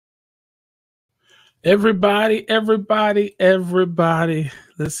Everybody.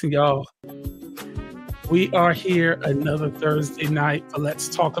 Listen, y'all. We are here another Thursday night for Let's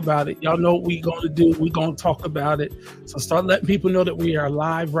Talk About It. Y'all know what we're going to do. We're going to talk about it. So start letting people know that we are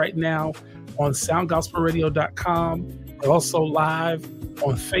live right now on soundgospelradio.com. We're also live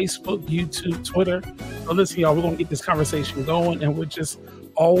on Facebook, YouTube, Twitter. So listen, y'all, we're going to get this conversation going, and we're just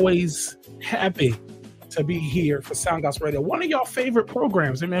always happy to be here for Sound Gospel Radio. One of y'all favorite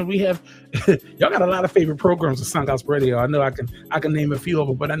programs. I mean, we have y'all got a lot of favorite programs of Sound Gospel Radio. I know I can name a few of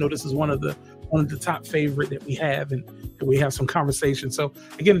them, but I know this is one of the top favorite that we have, and we have some conversation. So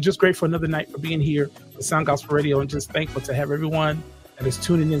again, just great for another night for being here for Sound Gospel Radio, and just thankful to have everyone that is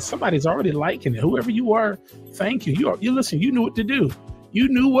tuning in. Somebody's already liking it. Whoever you are, thank you. You listen. You knew what to do. You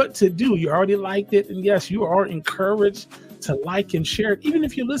knew what to do. You already liked it, and yes, you are encouraged to like and share it. Even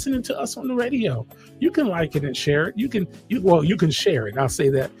if you're listening to us on the radio, you can like it and share it. You can share it. I'll say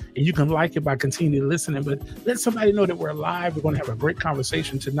that. And you can like it by continuing listening, but let somebody know that we're live. We're going to have a great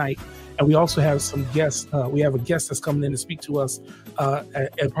conversation tonight. And we also have some guests. We have a guest that's coming in to speak to us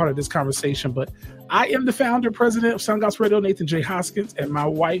as part of this conversation. But I am the founder, president of Sound Gospel Radio, Nathan J. Hoskins, and my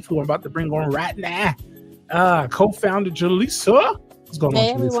wife, who I'm about to bring on right now, co-founder Jaleesa. What's going on,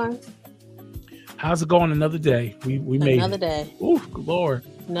 Jaleesa? Everyone. How's it going? Another day. We made another day. Ooh, Lord.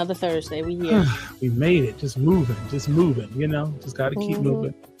 Another Thursday. We here. We made it. Just moving. You know, just got to keep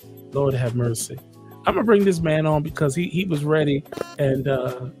moving. Lord have mercy. I'm gonna bring this man on because he was ready, and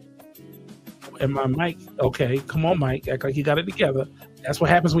my mic. Okay, come on, Mike. Act like you got it together. That's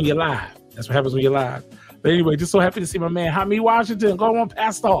what happens when you're live. But anyway, just so happy to see my man Hamid Washington. Go on,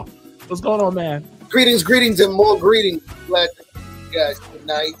 Pastor. What's going on, man? Greetings, and more greetings. Glad to see you guys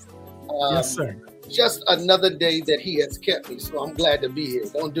tonight. Yes, sir. Just another day that he has kept me, so I'm glad to be here.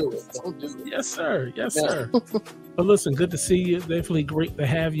 Don't do it. Yes, sir. But listen, good to see you. Definitely great to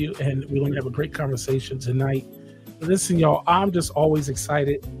have you, and we're going to have a great conversation tonight. Listen, y'all, I'm just always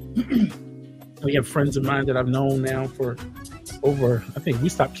excited. We have friends of mine that I've known now for over, I think we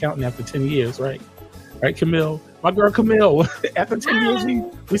stopped counting after 10 years, right? Right, Camille? My girl Camille, after 10 years,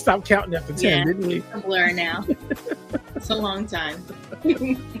 we stopped counting after 10, didn't we? It's a blur now. It's a long time.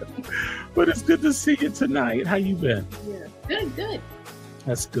 But it's good to see you tonight. How you been? Yeah, good.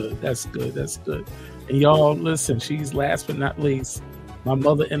 That's good. And y'all, listen, she's last but not least, my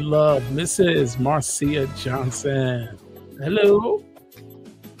mother-in-law, Mrs. Marcia Johnson. Hello.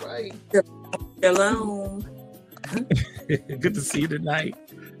 Right. Hello. Good to see you tonight,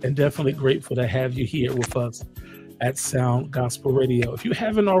 and definitely grateful to have you here with us at Sound Gospel Radio. If you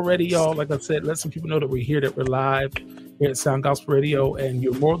haven't already, y'all, like I said, let some people know that we're here, that we're live here at Sound Gospel Radio, and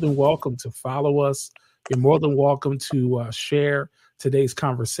you're more than welcome to follow us. You're more than welcome to share today's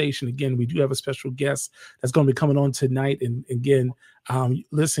conversation. Again, we do have a special guest that's going to be coming on tonight, and again,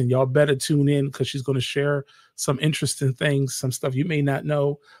 listen, y'all better tune in because she's going to share some interesting things, some stuff you may not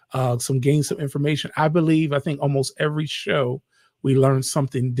know, gain some information. I think almost every show we learn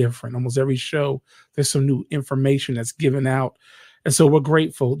something different. Almost every show, there's some new information that's given out. And so we're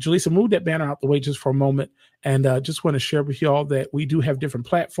grateful. Jaleesa, move that banner out the way just for a moment. And just want to share with y'all that we do have different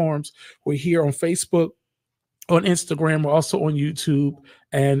platforms. We're here on Facebook, on Instagram. We're also on YouTube.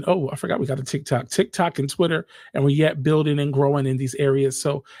 And, I forgot we got a TikTok and Twitter. And we're yet building and growing in these areas.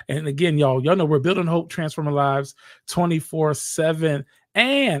 So, and again, y'all know we're building hope, transforming lives 24/7.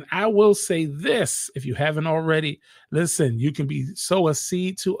 And I will say this, if you haven't already, listen, you can sow a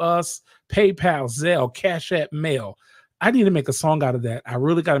seed to us, PayPal, Zelle, Cash App, Mail. I need to make a song out of that. I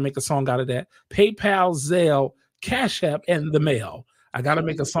really got to make a song out of that. PayPal, Zelle, Cash App, and the mail. I got to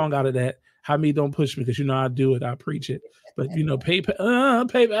make a song out of that. Hamid, don't push me because you know I do it. I preach it. But,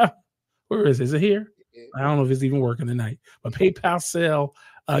 PayPal. Where is it? Is it here? I don't know if it's even working tonight. But PayPal, Zelle,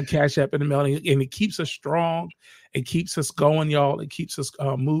 Cash App, and the mail. And it keeps us strong. It keeps us going, y'all. It keeps us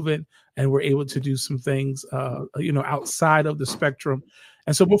moving. And we're able to do some things, outside of the spectrum.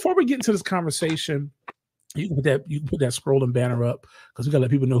 And so before we get into this conversation, you can put that scrolling banner up because we got to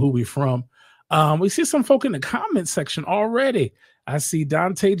let people know who we're from. We see some folk in the comment section already. I see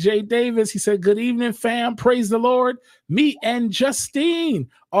Dante J. Davis. He said, "Good evening, fam. Praise the Lord. Me and Justine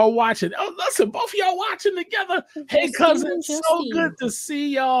are watching." Oh, listen, both of y'all watching together. Hey, cousin, so good to see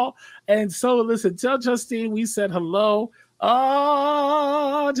y'all. And so, listen, tell Justine we said hello.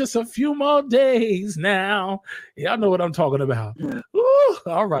 Oh, just a few more days now. Y'all know what I'm talking about. Ooh,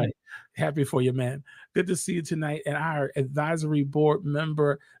 all right. Happy for you, man. Good to see you tonight. And our advisory board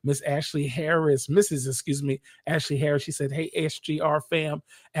member, Mrs. Ashley Harris, she said, "Hey, SGR fam.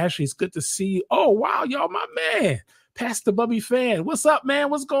 Ashley, it's good to see you." Oh, wow, y'all, my man. Pastor Bubby Fan. What's up, man?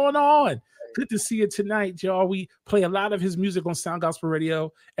 What's going on? Good to see you tonight, y'all. We play a lot of his music on Sound Gospel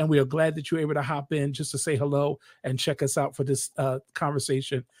Radio, and we are glad that you're able to hop in just to say hello and check us out for this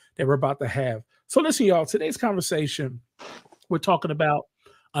conversation that we're about to have. So listen, y'all, today's conversation, we're talking about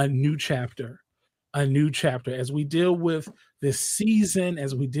a new chapter as we deal with this season,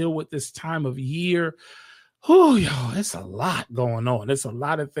 as we deal with this time of year. Oh, y'all, it's a lot going on. There's a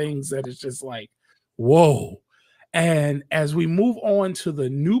lot of things that it's just like, whoa. And as we move on to the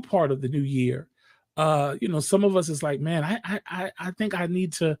new part of the new year, some of us is like, man, I think I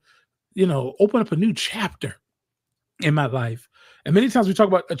need to, open up a new chapter in my life. And many times we talk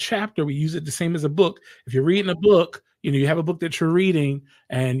about a chapter, we use it the same as a book. If you're reading a book, you have a book that you're reading,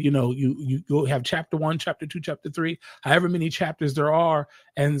 and you go have chapter 1, chapter 2, chapter 3, however many chapters there are.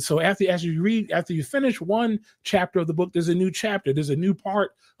 And so after you finish one chapter of the book, there's a new chapter. There's a new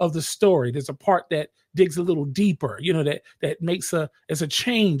part of the story. There's a part that digs a little deeper, that makes it's a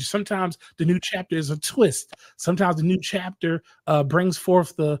change. Sometimes the new chapter is a twist. Sometimes the new chapter brings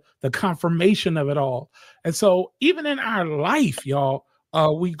forth the confirmation of it all. And so even in our life, y'all,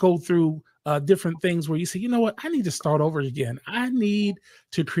 we go through different things where you say, you know what, I need to start over again. I need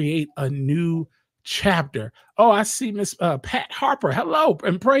to create a new chapter. Oh, I see Miss Pat Harper. Hello,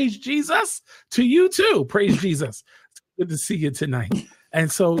 and praise Jesus to you too. Praise Jesus. It's good to see you tonight. And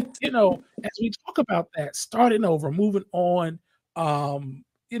so, as we talk about that, starting over, moving on,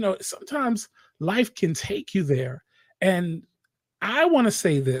 sometimes life can take you there. And I want to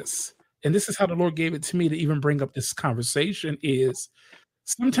say this, and this is how the Lord gave it to me to even bring up this conversation, is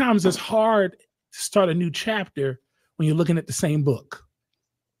sometimes it's hard to start a new chapter when you're looking at the same book.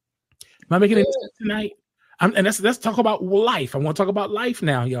 Am I making any sense tonight? And let's talk about life. I want to talk about life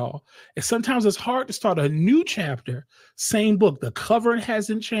now, y'all. And sometimes it's hard to start a new chapter, same book. The cover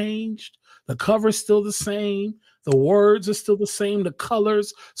hasn't changed. The cover is still the same. The words are still the same. The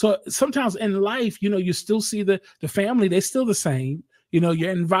colors. So sometimes in life, you still see the family. They're still the same.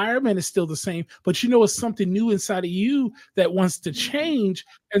 Your environment is still the same, but it's something new inside of you that wants to change.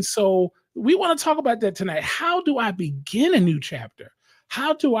 And so we want to talk about that tonight. How do I begin a new chapter?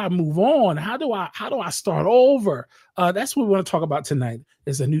 How do I move on? How do I start over? That's what we want to talk about tonight,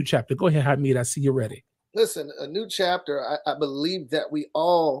 is a new chapter. Go ahead, Hamid. I see you're ready. Listen, a new chapter. I believe that we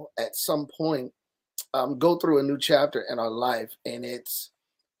all at some point go through a new chapter in our life, and it's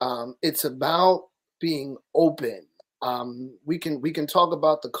about being open. We can talk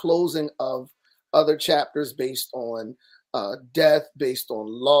about the closing of other chapters based on death, based on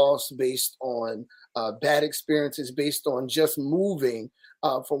loss, based on bad experiences, based on just moving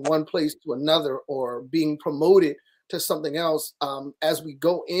from one place to another or being promoted to something else. As we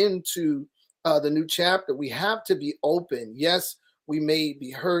go into the new chapter, we have to be open. Yes, we may be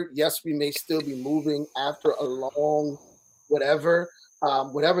hurt. Yes, we may still be moving after a long whatever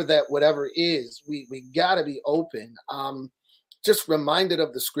is. We got to be open. Just reminded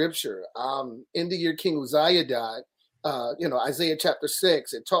of the scripture. In the year King Uzziah died, Isaiah chapter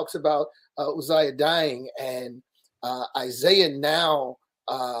 6, it talks about Uzziah dying, and Isaiah now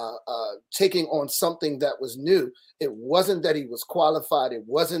taking on something that was new. It wasn't that he was qualified. It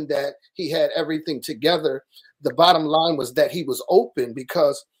wasn't that he had everything together. The bottom line was that he was open,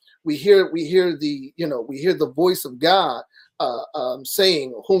 because we hear the voice of God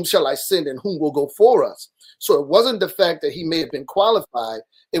saying, whom shall I send and whom will go for us? So it wasn't the fact that he may have been qualified.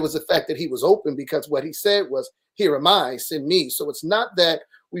 It was the fact that he was open, because what he said was, here am I, send me. So it's not that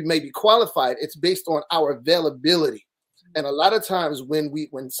we may be qualified. It's based on our availability. And a lot of times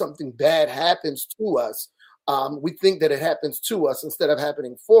when something bad happens to us, we think that it happens to us instead of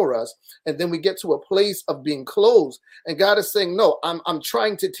happening for us. And then we get to a place of being closed. And God is saying, no, I'm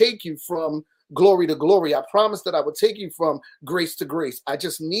trying to take you from glory to glory. I promised that I would take you from grace to grace. I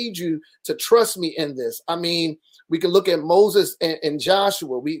just need you to trust me in this. I mean, we can look at Moses and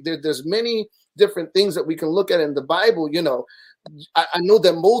Joshua. There's many different things that we can look at in the Bible. I know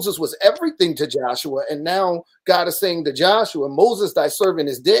that Moses was everything to Joshua, and now God is saying to Joshua, Moses, thy servant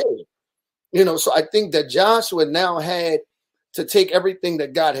is dead. So I think that Joshua now had to take everything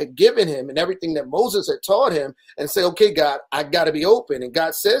that God had given him and everything that Moses had taught him and say, okay, God, I got to be open. And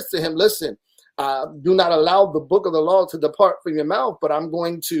God says to him, listen, do not allow the book of the law to depart from your mouth, but I'm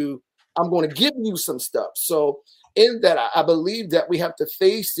going to give you some stuff. So in that, I believe that we have to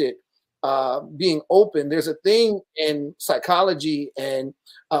face it, being open. There's a thing in psychology and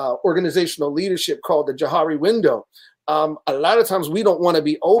organizational leadership called the Johari window. A lot of times we don't want to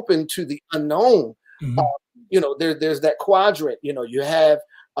be open to the unknown. Mm-hmm. There's that quadrant. You have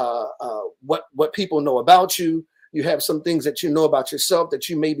what people know about you. You have some things that you know about yourself that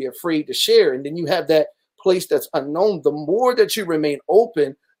you may be afraid to share. And then you have that place that's unknown. The more that you remain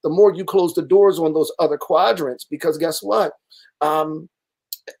open, the more you close the doors on those other quadrants, because guess what?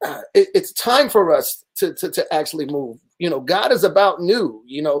 It's time for us to actually move. God is about new.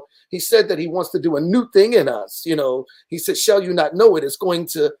 He said that he wants to do a new thing in us. He said, shall you not know it? It's going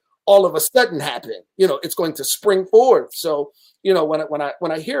to all of a sudden happen. It's going to spring forth. So,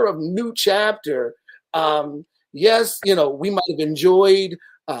 when I hear of new chapter, yes, we might have enjoyed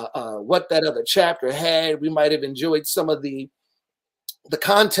what that other chapter had. We might have enjoyed some of the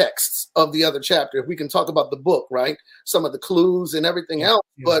contexts of the other chapter. If we can talk about the book, right? Some of the clues and everything else.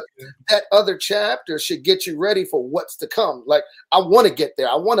 But that other chapter should get you ready for what's to come. Like, I want to get there.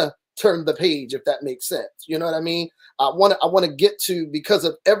 I want to turn the page, if that makes sense. You know what I mean? I want to get to, because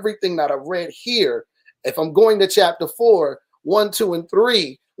of everything that I've read here. If I'm going to chapter 4, 1, 2, and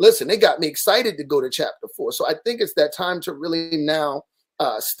 3, listen, it got me excited to go to chapter 4. So I think it's that time to really now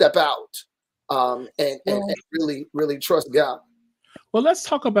step out and really, really trust God. Well, let's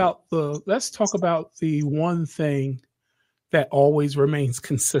talk about the one thing that always remains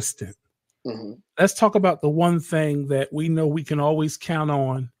consistent. Mm-hmm. Let's talk about the one thing that we know we can always count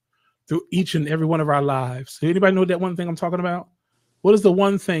on through each and every one of our lives. Does anybody know that one thing I'm talking about? What is the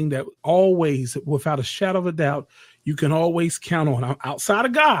one thing that always, without a shadow of a doubt, you can always count on outside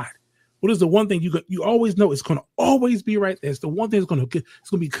of God? What is the one thing you always know it's going to always be right there? It's the one thing it's going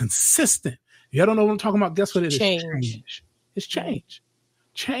to be consistent. You don't know what I'm talking about? Guess what it is? Change. It's change.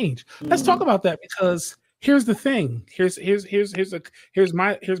 Let's talk about that, because here's the thing. Here's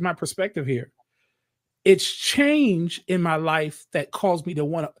my perspective here. It's change in my life that caused me to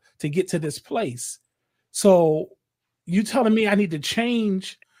want to get to this place. So you telling me I need to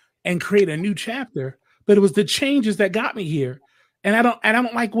change and create a new chapter, but it was the changes that got me here. And I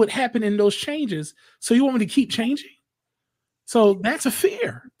don't like what happened in those changes. So you want me to keep changing? So that's a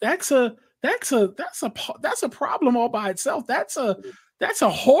fear. That's a problem all by itself. That's a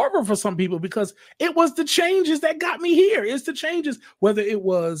horror for some people, because it was the changes that got me here. It's the changes, whether it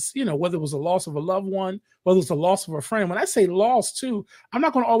was a loss of a loved one, whether it's a loss of a friend. When I say loss too, I'm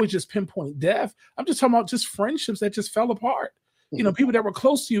not going to always just pinpoint death. I'm just talking about just friendships that just fell apart. People that were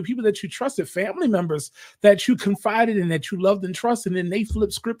close to you, people that you trusted, family members that you confided in, that you loved and trusted, and then they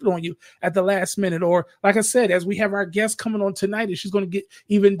flipped script on you at the last minute. Or, like I said, as we have our guest coming on tonight, and she's going to get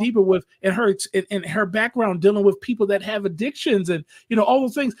even deeper with in her background, dealing with people that have addictions and all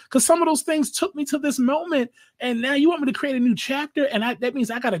those things. Because some of those things took me to this moment, and now you want me to create a new chapter, and that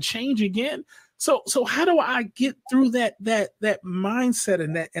means I got to change again. So how do I get through that mindset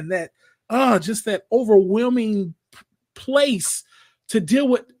and that just that overwhelming place to deal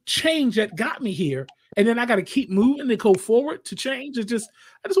with change that got me here, and then I got to keep moving and go forward to change? I just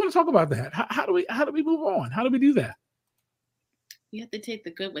want to talk about that. How do we move on? How do we do that? You have to take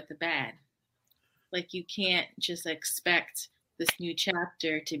the good with the bad. Like, you can't just expect this new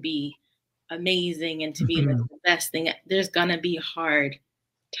chapter to be amazing and to be like the best thing. There's gonna be hard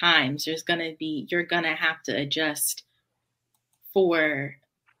times. You're gonna have to adjust for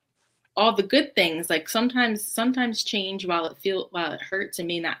all the good things. Like, sometimes change, while it hurts and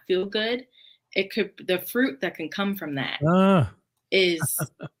may not feel good, the fruit that can come from that is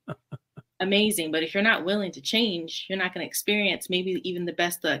amazing. But if you're not willing to change, you're not going to experience maybe even the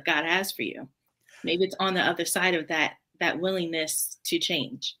best that God has for you. Maybe it's on the other side of that willingness to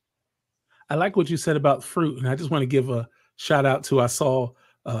change. I like what you said about fruit, and I just want to give a shout out to, I saw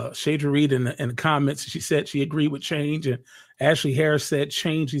Shadra Reed in the comments. She said she agreed with change, and Ashley Harris said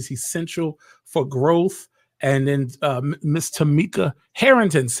change is essential for growth. And then Miss Tamika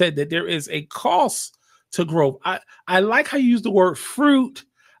Harrington said that there is a cost to growth. I like how you use the word fruit.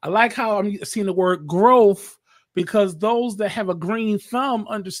 I like how I'm seeing the word growth, because those that have a green thumb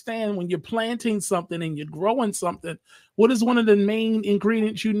understand when you're planting something and you're growing something, what is one of the main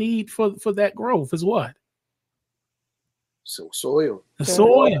ingredients you need for that growth is what? So soil. The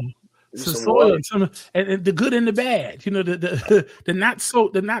soil. So soil, and the good and the bad, the not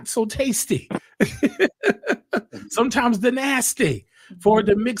so tasty, sometimes the nasty, for it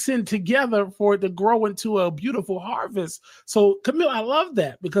to mix in together, for it to grow into a beautiful harvest. So, Camille, I love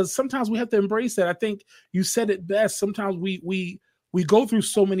that, because sometimes we have to embrace that. I think you said it best. Sometimes we go through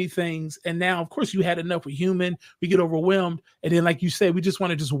so many things, and now, of course, you had enough with human. We get overwhelmed, and then, like you say, we just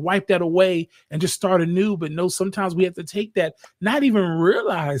want to just wipe that away and just start anew. But no, sometimes we have to take that, not even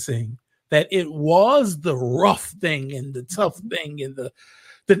realizing that it was the rough thing and the tough thing and the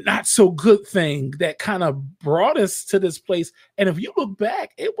not so good thing that kind of brought us to this place. And if you look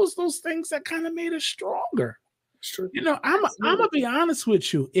back, it was those things that kind of made us stronger. Sure. I'm gonna be honest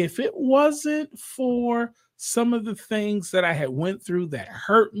with you. If it wasn't for some of the things that I had went through that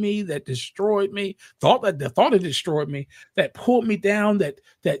hurt me, that destroyed me, thought it destroyed me, that pulled me down, that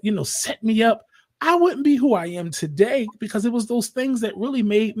set me up, I wouldn't be who I am today, because it was those things that really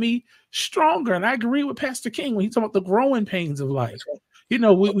made me stronger. And I agree with Pastor King when he talked about the growing pains of life.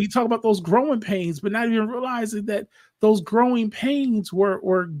 We talk about those growing pains, but not even realizing that those growing pains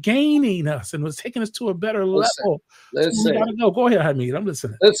were gaining us and was taking us to a better level. Listen. We gotta go. Go ahead, Hamid. I'm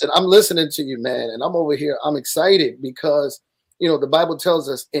listening. Listen, I'm listening to you, man. And I'm over here. I'm excited because, the Bible tells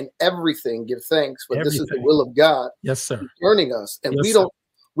us in everything, give thanks, for this is the will of God. Yes, sir. Concerning us. And yes,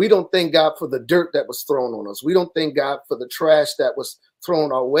 we don't thank God for the dirt that was thrown on us. We don't thank God for the trash that was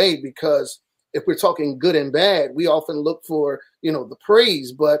thrown our way, because if we're talking good and bad, we often look for, the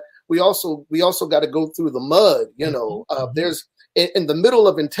praise, but we also got to go through the mud. There's in the middle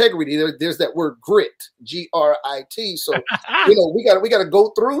of integrity, there's that word grit, Grit. So, we got to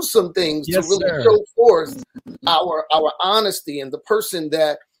go through some things to really show forth our honesty and the person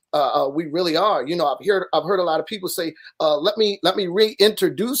that we really are. I've heard a lot of people say, let me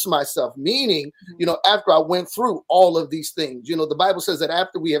reintroduce myself, meaning, after I went through all of these things. The Bible says that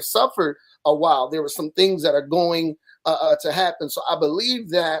after we have suffered a while, there were some things that are going to happen. So I believe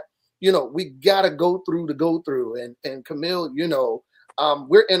that, we got to go through. And Camille,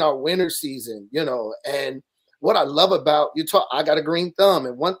 we're in our winter season, and what I love about I got a green thumb.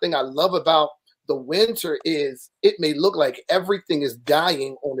 And one thing I love about the winter is it may look like everything is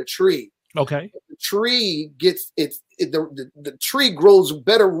dying on a tree. Okay. The tree gets the tree grows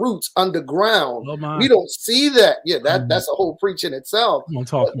better roots underground. Oh, we don't see that. Yeah, that's a whole preach in itself.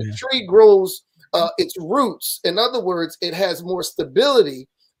 The tree grows its roots. In other words, it has more stability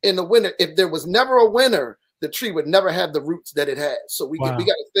in the winter. If there was never a winter, the tree would never have the roots that it has. So we got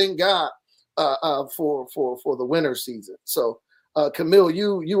to thank God for the winter season. So Camille,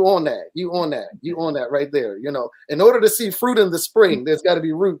 you on that right there. In order to see fruit in the spring, there's got to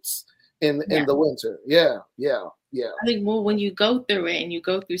be roots in the winter. Yeah. I think when you go through it and you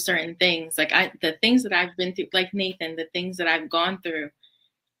go through certain things, like the things that I've been through, like Nathan, the things that I've gone through,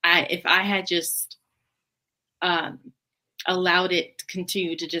 if I had just allowed it to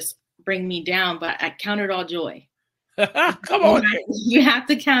continue to just bring me down, but I count it all joy. Come on. You have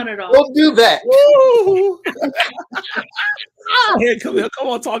to count it all. Don't do that. Come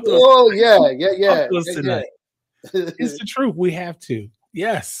on, talk to us. Oh, yeah. It's the truth. We have to.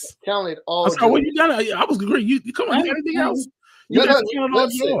 Yes. Count it all. So what you done? I was great. You come on. You got anything else? You got to count it all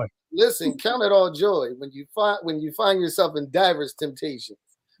joy. Listen, count it all joy when you find yourself in diverse temptations.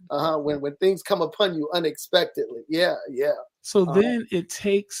 When things come upon you unexpectedly. Yeah. So then it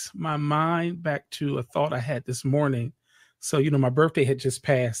takes my mind back to a thought I had this morning. So, my birthday had just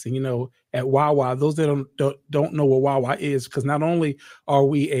passed, and, at Wawa, those that don't know what Wawa is, because not only are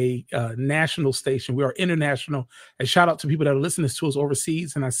we a national station, we are international. And shout out to people that are listening to us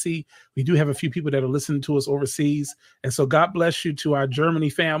overseas. And I see we do have a few people that are listening to us overseas. And so God bless you to our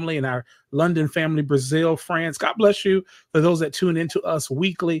Germany family and our London family, Brazil, France. God bless you for those that tune into us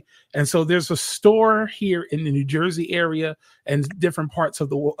weekly. And so there's a store here in the New Jersey area and different parts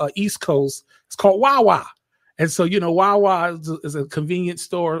of the East Coast. It's called Wawa. And so, Wawa is a convenience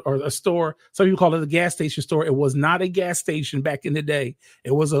store, or a store. Some people call it a gas station store. It was not a gas station back in the day. It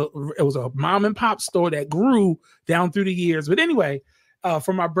was a mom and pop store that grew down through the years. But anyway,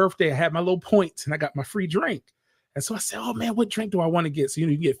 for my birthday, I had my little points and I got my free drink. And so I said, oh man, what drink do I want to get? So, you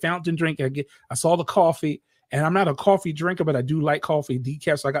can get fountain drink. I saw the coffee, and I'm not a coffee drinker, but I do like coffee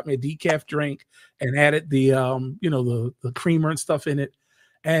decaf. So I got me a decaf drink and added the, the creamer and stuff in it.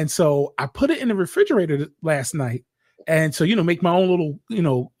 And so I put it in the refrigerator last night. And so, make my own little,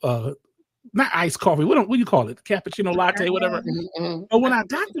 not iced coffee. What do you call it? Cappuccino latte, whatever. Mm-hmm. But when I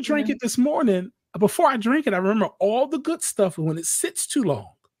got to drink it this morning, before I drink it, I remember all the good stuff. And when it sits too long,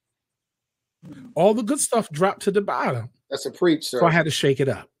 all the good stuff dropped to the bottom. That's a preach, sir. So I had to shake it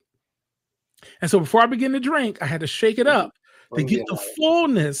up. And so before I begin to drink, I had to shake it up to get the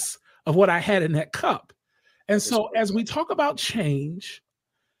fullness of what I had in that cup. And so as we talk about change,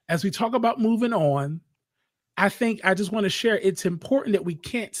 as we talk about moving on, I think I just want to share, it's important that we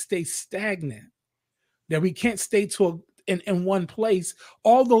can't stay stagnant, that we can't stay in one place.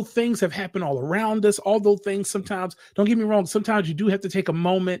 Although things have happened all around us, although things sometimes, don't get me wrong, sometimes you do have to take a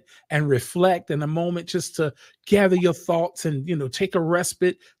moment and reflect, and a moment just to gather your thoughts and, take a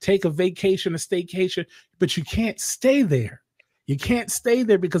respite, take a vacation, a staycation, but you can't stay there. You can't stay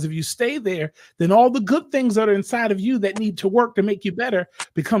there, because if you stay there, then all the good things that are inside of you that need to work to make you better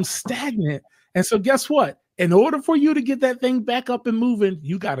become stagnant. And so guess what? In order for you to get that thing back up and moving,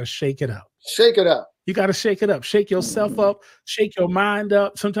 you got to shake it up. Shake it up. You got to shake it up, shake yourself up, shake your mind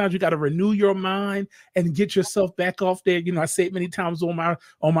up. Sometimes you got to renew your mind and get yourself back off there. I say it many times on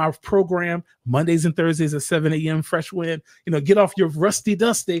my program, Mondays and Thursdays at 7 a.m. Fresh Wind. Get off your rusty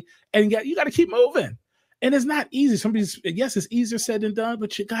dusty, and you got to keep moving. And it's not easy. Yes, it's easier said than done,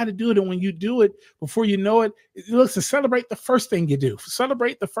 but you got to do it. And when you do it, before you know it, looks to celebrate the first thing you do.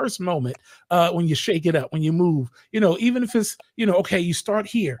 Celebrate the first moment when you shake it up, when you move. Even if it's, okay, you start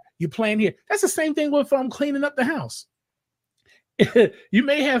here, you plan here. That's the same thing with cleaning up the house. You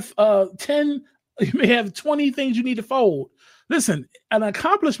may have 10, you may have 20 things you need to fold. Listen, an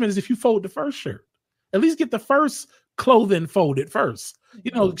accomplishment is if you fold the first shirt. At least get the first clothing folded first.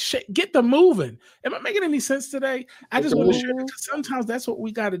 Get them moving. Am I making any sense today? I just want to share, because sometimes that's what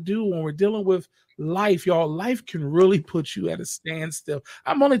we got to do when we're dealing with life, y'all. Life can really put you at a standstill.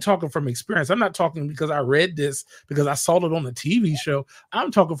 I'm only talking from experience. I'm not talking because I read this, because I saw it on the TV show.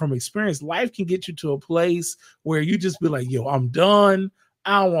 I'm talking from experience. Life can get you to a place where you just be like, yo, I'm done.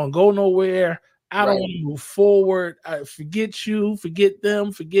 I don't want to go nowhere. I don't want to move forward. I forget you, forget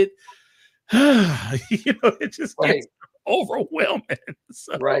them, forget. It just gets overwhelming.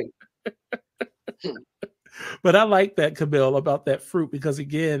 So. Right. But I like that, Camille, about that fruit, because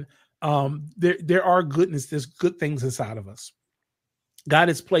again, there are goodness, there's good things inside of us. God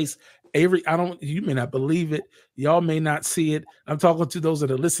has placed you may not believe it. Y'all may not see it. I'm talking to those that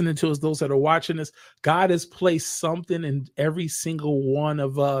are listening to us, those that are watching us. God has placed something in every single one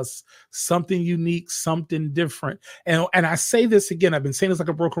of us, something unique, something different. And I say this again, I've been saying this like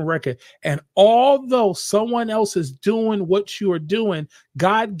a broken record. And although someone else is doing what you are doing,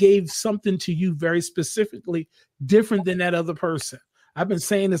 God gave something to you very specifically different than that other person. I've been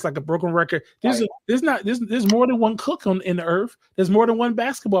saying this like a broken record. There's more than one cook in the earth. There's more than one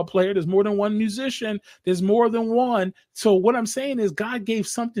basketball player. There's more than one musician. There's more than one. So what I'm saying is God gave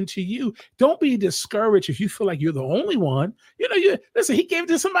something to you. Don't be discouraged if you feel like you're the only one. Listen, he gave it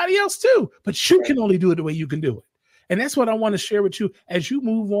to somebody else too, but you can only do it the way you can do it. And that's what I want to share with you as you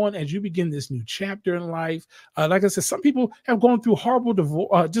move on, as you begin this new chapter in life. Like I said, some people have gone through horrible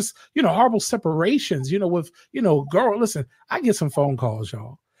divorce, horrible separations, girl, listen, I get some phone calls,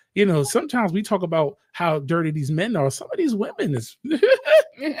 y'all. Sometimes we talk about how dirty these men are. Some of these women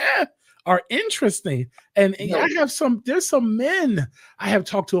are interesting. And there's some men I have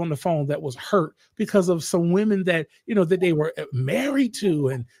talked to on the phone that was hurt because of some women that they were married to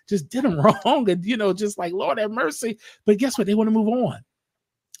and just did them wrong. And, just like, Lord have mercy. But guess what? They want to move on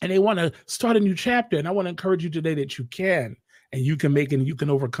and they want to start a new chapter. And I want to encourage you today that you can, and you can make it and you can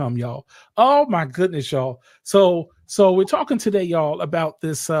overcome, y'all. Oh my goodness, y'all. So we're talking today, y'all, about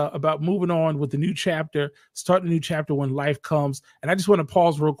this, about moving on with the new chapter, starting a new chapter when life comes. And I just want to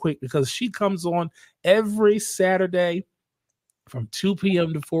pause real quick because she comes on every Saturday from 2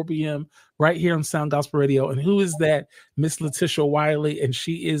 p.m. to 4 p.m. right here on Sound Gospel Radio. And who is that? Miss Letitia Wiley. And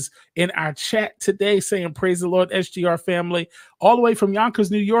she is in our chat today saying, praise the Lord, SGR family, all the way from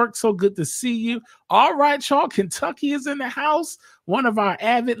Yonkers, New York. So good to see you. All right, y'all. Kentucky is in the house. One of our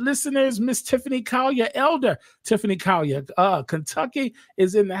avid listeners, Miss Tiffany Collier, Elder Tiffany Collier, Kentucky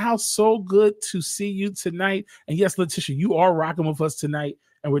is in the house. So good to see you tonight. And yes, Letitia, you are rocking with us tonight.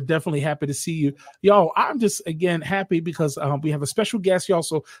 And we're definitely happy to see you. Y'all, I'm just, again, happy because we have a special guest, y'all.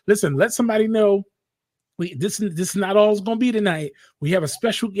 So listen, let somebody know this is not all it's going to be tonight. We have a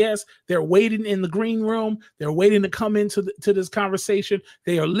special guest. They're waiting in the green room. They're waiting to come into to this conversation.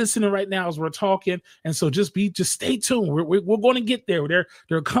 They are listening right now as we're talking. And so just stay tuned. We're going to get there.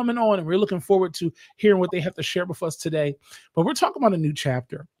 They're coming on, and we're looking forward to hearing what they have to share with us today. But we're talking about a new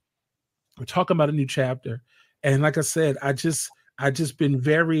chapter. And like I said, I just been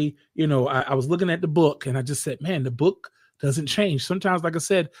very, I was looking at the book and I just said, man, the book doesn't change. Sometimes, like I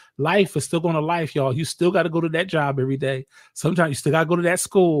said, life is still going to life, y'all. You still got to go to that job every day. Sometimes you still got to go to that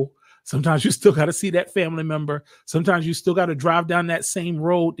school. Sometimes you still got to see that family member. Sometimes you still got to drive down that same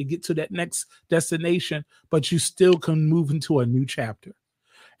road to get to that next destination, but you still can move into a new chapter.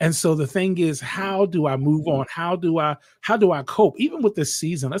 And so the thing is, how do I move on? How do I cope? Even with this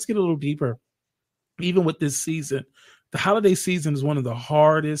season, let's get a little deeper. Even with this season, the holiday season is one of the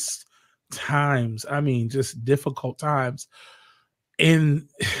hardest times. I mean, just difficult times. And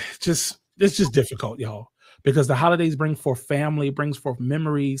it's just difficult, y'all, because the holidays bring forth family, brings forth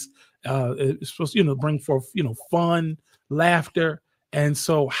memories. It's supposed to, bring forth, fun, laughter. And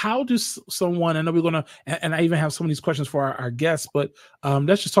so how does someone, I know we're going to, and I even have some of these questions for our guests, but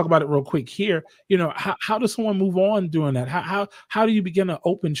let's just talk about it real quick here. How does someone move on during that? How do you begin an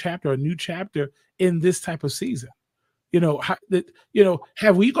open chapter, a new chapter in this type of season?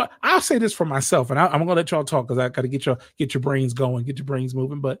 have we got? I'll say this for myself, and I'm gonna let y'all talk because I got to get your brains going, get your brains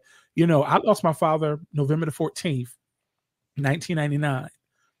moving. But I lost my father November the 14th, 1999.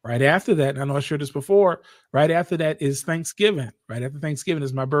 Right after that, and I know I shared this before. Right after that is Thanksgiving. Right after Thanksgiving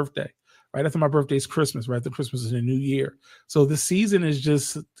is my birthday. Right after my birthday is Christmas. Right after Christmas is the New Year. So the season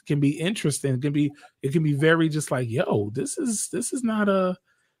is can be interesting. It can be very just like, yo, this is not a.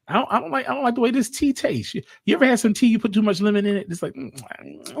 I don't like the way this tea tastes. You ever had some tea you put too much lemon in it? It's like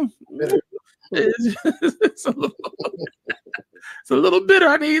it's a little bitter.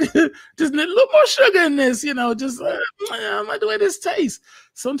 I need just a little more sugar in this. I don't like the way this tastes.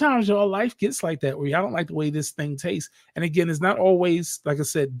 Sometimes your life gets like that, where I don't like the way this thing tastes. And again, it's not always, like I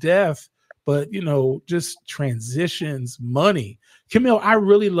said, death, but just transitions, money. Camille, I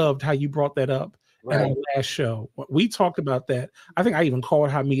really loved how you brought that up. Right. In our last show. We talked about that. I think I even called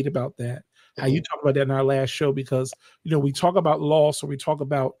Hamid about that. How you talked about that in our last show, because we talk about loss, or we talk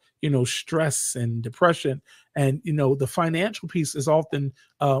about stress and depression, and the financial piece is often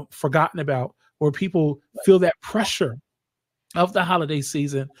forgotten about, where people feel that pressure of the holiday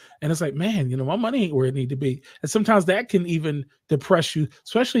season, and it's like, man, my money ain't where it need to be. And sometimes that can even depress you,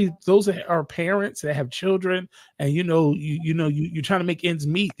 especially those that are parents that have children, and you're trying to make ends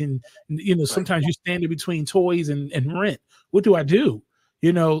meet, and sometimes you stand in between toys and rent. What do I do?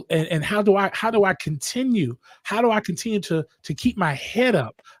 And how do I continue? How do I continue to keep my head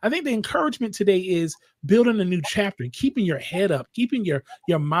up? I think the encouragement today is building a new chapter, keeping your head up, keeping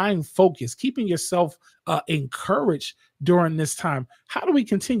your mind focused, keeping yourself encouraged during this time. How do we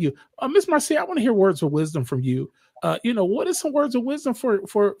continue? Ms. Marcia, I want to hear words of wisdom from you. What is some words of wisdom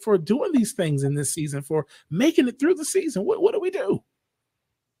for doing these things in this season, for making it through the season? What do we do?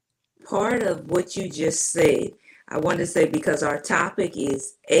 Part of what you just said, I want to say, because our topic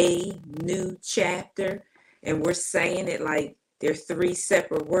is a new chapter, and we're saying it like they're three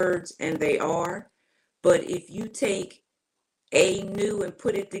separate words, and they are. But if you take a new and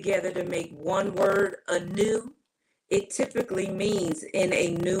put it together to make one word anew, it typically means in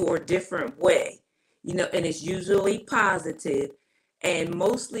a new or different way, and it's usually positive. And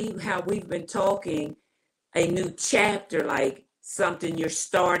mostly how we've been talking, a new chapter, like something you're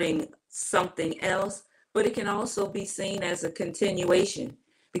starting something else, but it can also be seen as a continuation,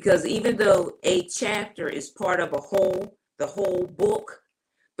 because even though a chapter is part of the whole book,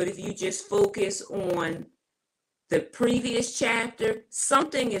 but if you just focus on the previous chapter,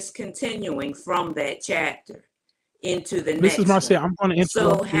 something is continuing from that chapter into the next. Mrs. Marcia, I'm going to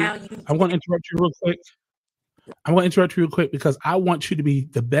interrupt you. I'm going to interrupt you real quick. I'm going to interrupt you real quick because I want you to be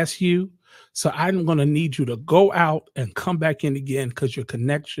the best you. So I'm going to need you to go out and come back in again, because your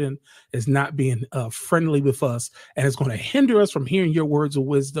connection is not being friendly with us, and it's going to hinder us from hearing your words of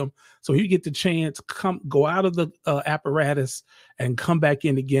wisdom. So you get the chance, go out of the apparatus and come back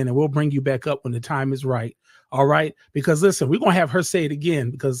in again, and we'll bring you back up when the time is right. All right. Because listen, we're going to have her say it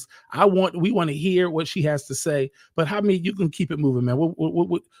again, because we want to hear what she has to say. But Hamid, you can keep it moving, man.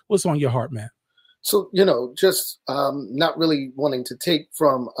 What's on your heart, man? So, just not really wanting to take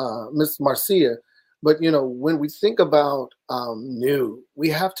from Ms. Marcia, but, when we think about new, we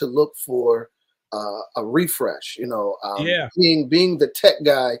have to look for a refresh, being the tech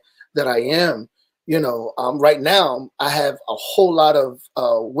guy that I am, right now I have a whole lot of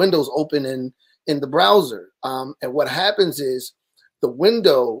windows open in the browser. And what happens is the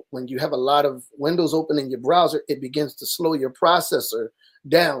window, when you have a lot of windows open in your browser, it begins to slow your processor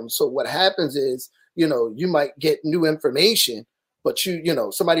down. So what happens is, you might get new information, but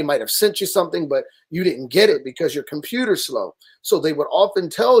somebody might have sent you something, but you didn't get it because your computer's slow. So they would often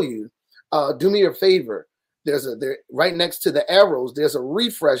tell you, do me a favor. There right next to the arrows, there's a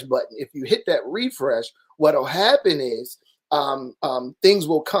refresh button. If you hit that refresh, what'll happen is things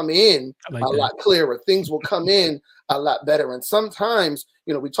will come in lot clearer. Things will come in a lot better. And sometimes,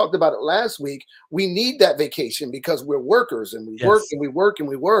 we talked about it last week, we need that vacation because we're workers, and we work and we work and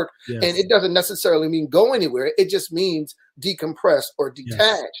we work. Yes. And it doesn't necessarily mean go anywhere. It just means decompress or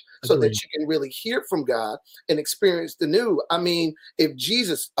detach so that you can really hear from God and experience the new. I mean, if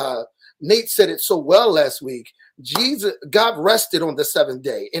Jesus, Nate said it so well last week, God rested on the seventh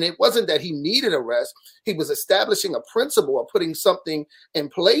day. And it wasn't that he needed a rest. He was establishing a principle of putting something in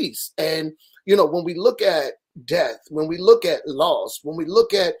place. And, when we look at death, when we look at loss, when we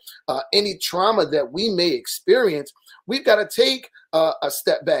look at any trauma that we may experience, we've got to take a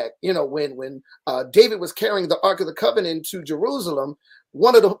step back. When David was carrying the Ark of the Covenant to Jerusalem,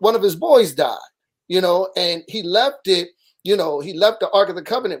 one of his boys died, and he left it. He left the Ark of the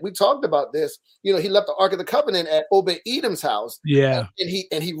Covenant. We talked about this. He left the Ark of the Covenant at Obed-Edom's house. Yeah. And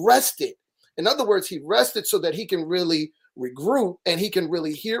he rested. In other words, he rested so that he can really regroup and he can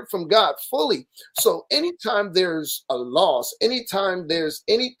really hear from God fully. So anytime there's a loss, anytime there's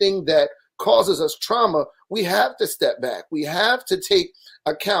anything that causes us trauma, we have to step back. We have to take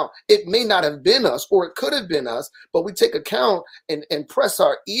account. It may not have been us, or it could have been us, but we take account and press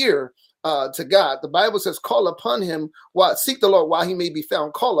our ear to God. The Bible says, call upon him, seek the Lord while he may be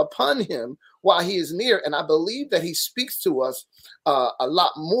found. Call upon him while he is near. And I believe that he speaks to us a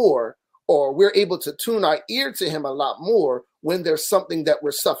lot more, or we're able to tune our ear to him a lot more when there's something that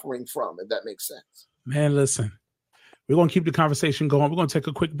we're suffering from, if that makes sense. Man, listen. We're going to keep the conversation going. We're going to take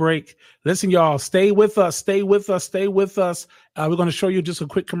a quick break. Listen, y'all, stay with us. Stay with us. Stay with us. We're going to show you just a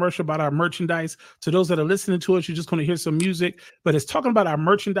quick commercial about our merchandise. To those that are listening to us, you're just going to hear some music, but it's talking about our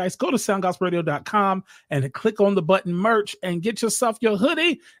merchandise. Go to soundgospelradio.com and click on the button merch and get yourself your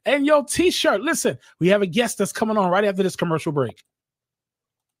hoodie and your t-shirt. Listen, we have a guest that's coming on right after this commercial break.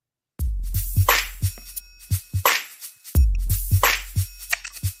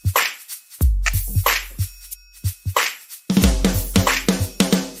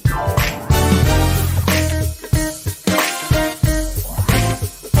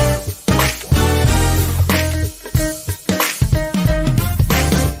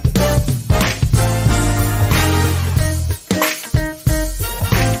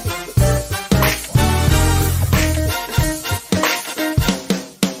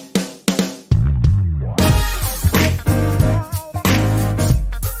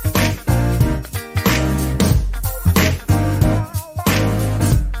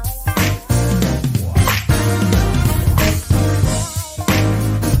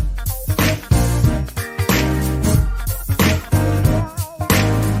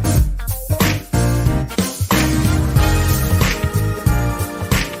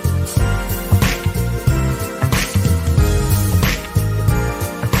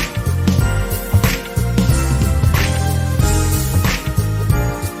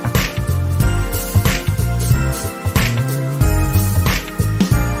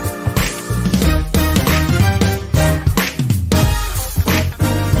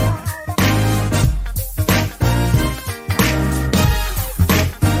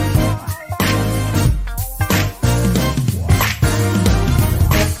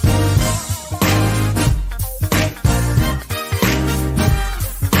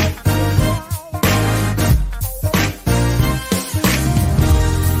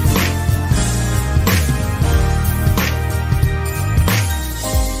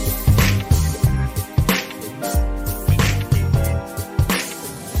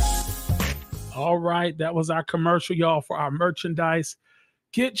 Right, that was our commercial, y'all, for our merchandise.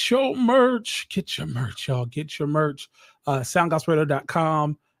 Get your merch, y'all. Get your merch.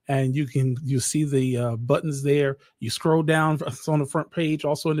 Soundgospelradio.com, and you see the buttons there. You scroll down, it's on the front page,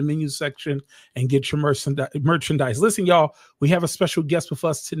 also in the menu section, and get your merchandise. Listen, y'all, we have a special guest with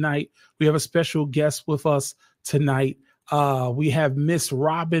us tonight. We have Miss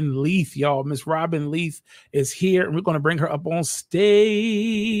Robin Leith, y'all. Miss Robin Leith is here, and we're going to bring her up on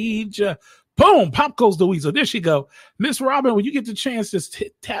stage. Boom, pop goes the weasel. There she go. Miss Robin, when you get the chance, just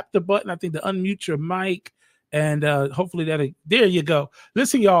tap the button, I think, to unmute your mic. And hopefully there you go.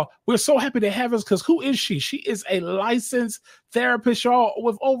 Listen, y'all, we're so happy to have us because who is she? She is a licensed therapist, y'all,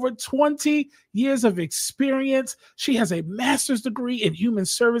 with over 20 years of experience. She has a master's degree in human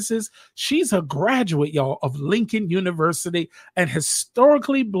services. She's a graduate, y'all, of Lincoln University, an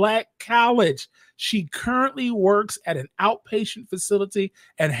historically Black college. She currently works at an outpatient facility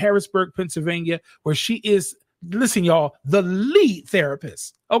in Harrisburg, Pennsylvania, where she is, listen, y'all, the lead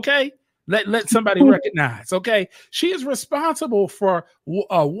therapist. Okay. Let somebody recognize. Okay. She is responsible for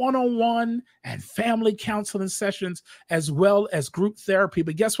one-on-one and family counseling sessions, as well as group therapy.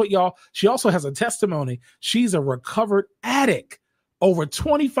 But guess what, y'all? She also has a testimony. She's a recovered addict, over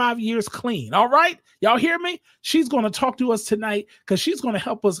 25 years clean. All right. Y'all hear me? She's going to talk to us tonight because she's going to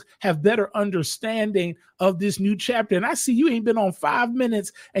help us have better understanding of this new chapter. And I see you ain't been on 5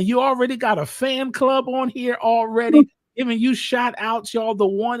 minutes and you already got a fan club on here already. Giving you shout outs, y'all, the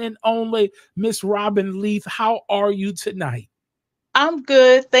one and only Miss Robin Leith. How are you tonight? I'm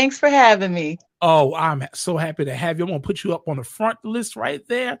good. Thanks for having me. Oh, I'm so happy to have you. I'm going to put you up on the front list right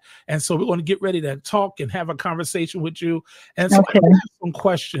there. And so we're going to get ready to talk and have a conversation with you. And so okay. I have some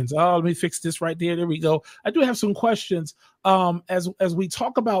questions. Oh, let me fix this right there. There we go. I do have some questions. As we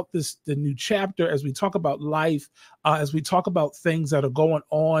talk about this, the new chapter, as we talk about life, as we talk about things that are going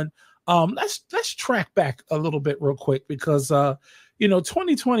on, let's track back a little bit real quick because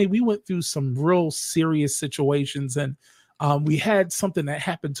 2020 we went through some real serious situations, and we had something that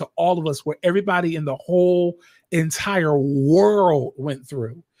happened to all of us where everybody in the whole entire world went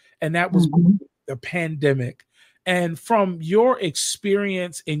through. and that was the pandemic. And from your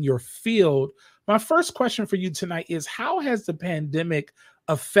experience in your field, my first question for you tonight is, how has the pandemic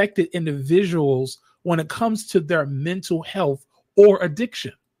affected individuals when it comes to their mental health or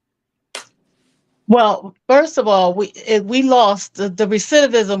addiction? Well, first of all, we lost, the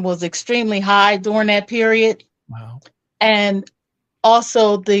recidivism was extremely high during that period. Wow. And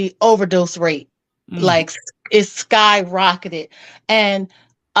also the overdose rate, like it skyrocketed. And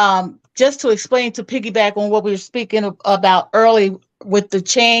just to explain, to piggyback on what we were speaking about early with the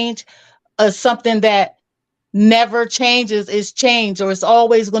change, something that never changes is change, or it's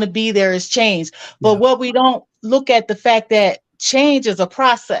always going to be there is change. But what we don't look at the fact that change is a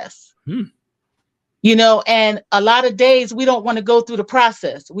process, you know, and a lot of days we don't want to go through the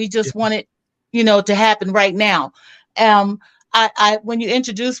process. We just want it, you know, to happen right now. I when you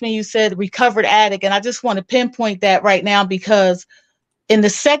introduced me, you said recovered addict, and I just want to pinpoint that right now, because in the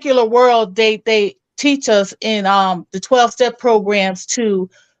secular world, they teach us in the 12-step programs to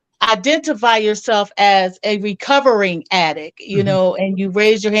identify yourself as a recovering addict, you know, and you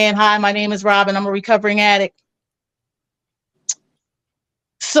raise your hand. Hi, my name is Robin. I'm a recovering addict.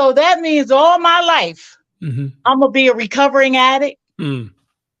 So that means all my life, I'm going to be a recovering addict.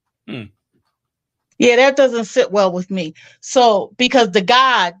 Yeah, that doesn't sit well with me. So, because the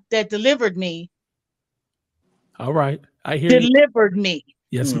God that delivered me. All right. I hear delivered me.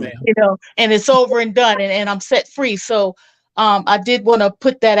 Yes, ma'am. You know, and it's over and done, and I'm set free. So I did want to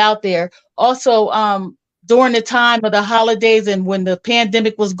put that out there. Also, during the time of the holidays and when the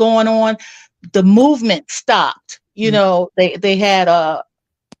pandemic was going on, the movement stopped. You know, they had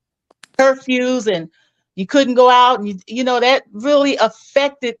curfews and you couldn't go out, and you know, that really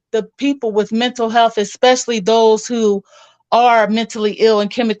affected the people with mental health, especially those who are mentally ill and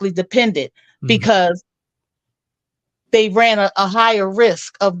chemically dependent, because they ran a higher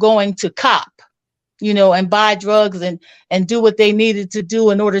risk of going to cop, you know, and buy drugs and do what they needed to do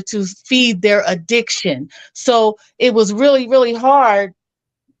in order to feed their addiction. So it was really, really hard,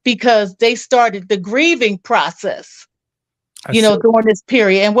 because they started the grieving process, you know, during this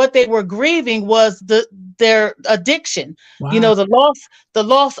period. And what they were grieving was their addiction, you know, the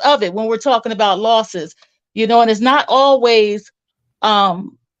loss of it. When we're talking about losses, you know, and it's not always the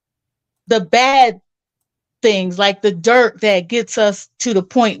bad things like the dirt that gets us to the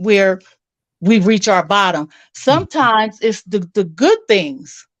point where we reach our bottom. Sometimes it's the good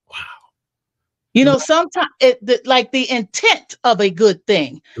things. Wow. You know, sometimes like the intent of a good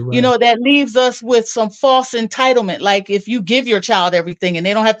thing, you know, that leaves us with some false entitlement. Like if you give your child everything and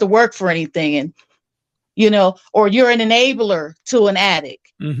they don't have to work for anything, and, you know, or you're an enabler to an addict,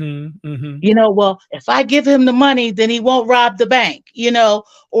 you know, well, if I give him the money, then he won't rob the bank, you know,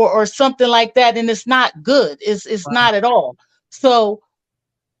 or something like that. And it's not good. It's not at all. So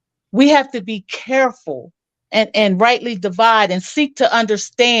we have to be careful and rightly divide and seek to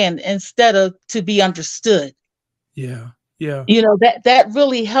understand instead of to be understood. Yeah. Yeah. You know, that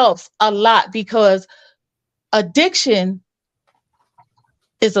really helps a lot, because addiction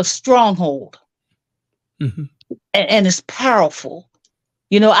is a stronghold and it's powerful.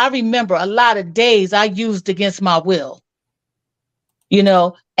 You know, I remember a lot of days I used against my will, you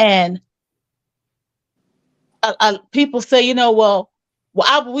know, and people say, you know, well,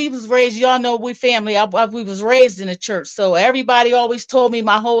 we was raised, y'all know, we family, we was raised in a church. So everybody always told me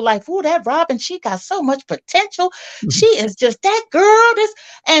my whole life, oh, that Robin, she got so much potential. She is just that girl.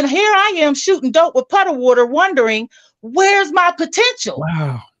 And here I am shooting dope with puddle water, wondering, where's my potential?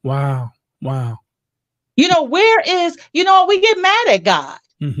 Wow. You know, where is, you know, we get mad at God,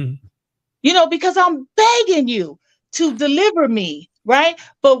 you know, because I'm begging you to deliver me, right?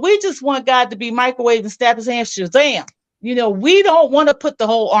 But we just want God to be microwaved and stab his hand, Shazam. You know, we don't want to put the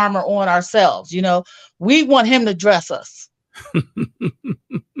whole armor on ourselves. You know, we want him to dress us,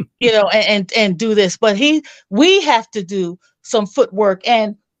 you know, and do this. But we have to do some footwork.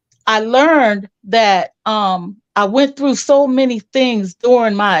 And I learned that I went through so many things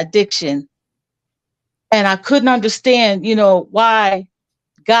during my addiction, and I couldn't understand, you know, why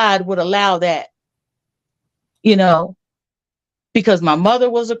God would allow that, you know, because my mother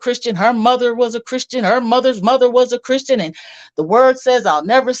was a Christian, her mother was a Christian, her mother's mother was a Christian. And the word says, I'll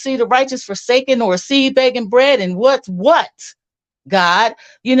never see the righteous forsaken or a seed begging bread. And what, God,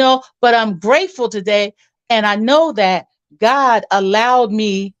 you know, but I'm grateful today. And I know that God allowed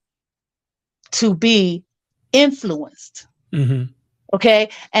me to be influenced. Okay.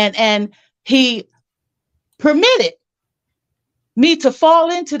 And he permitted me to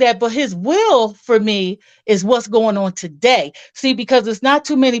fall into that, but his will for me is what's going on today. See, because it's not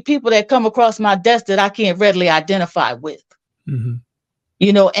too many people that come across my desk that I can't readily identify with.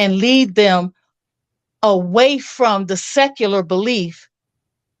 and lead them away from the secular belief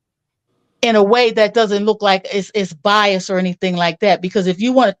in a way that doesn't look like it's bias or anything like that. Because if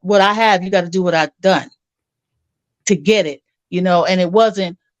you want what I have, you got to do what I've done to get it, and it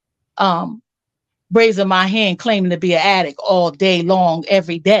wasn't raising my hand claiming to be an addict all day long,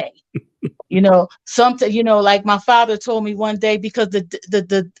 every day. Something, like my father told me one day, because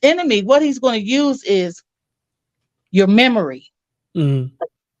the enemy, what he's going to use is your memory. Mm-hmm.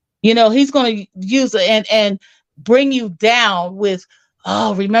 He's going to use it and bring you down with,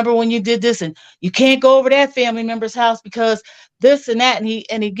 oh, remember when you did this, and you can't go over that family member's house because this and that.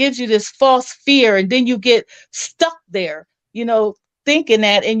 And he gives you this false fear. And then you get stuck there, thinking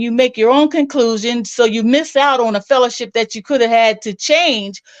that, and you make your own conclusion. So you miss out on a fellowship that you could have had to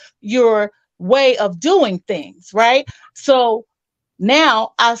change your way of doing things. Right. So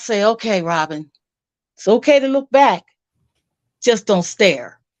now I say, okay, Robin, it's okay to look back. Just don't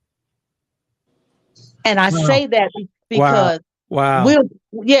stare. And I say that because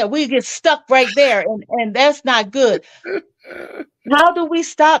we get stuck right there, and that's not good. How do we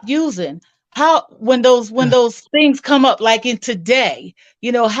stop using? How when those things come up, like in today,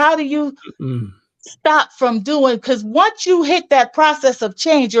 how do you stop from doing? Because once you hit that process of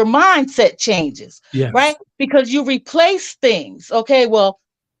change, your mindset changes, right? Because you replace things. Okay, well,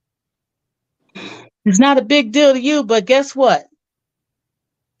 it's not a big deal to you, but guess what?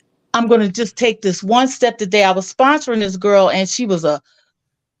 I'm going to just take this one step today. I was sponsoring this girl, and she was a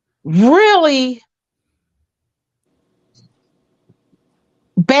really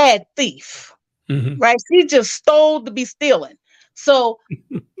bad thief, right? She just stole to be stealing. So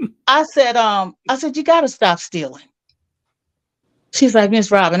I said, you got to stop stealing. She's like, Miss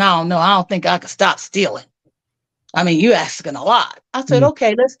Robin, I don't know. I don't think I could stop stealing. I mean, you're asking a lot. I said,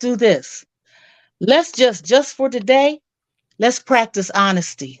 okay, let's do this. Let's just for today, let's practice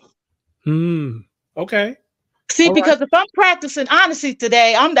honesty. Okay. See, all because right. If I'm practicing honesty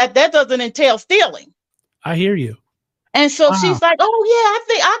today, that doesn't entail stealing. I hear you. And so she's like, oh yeah, I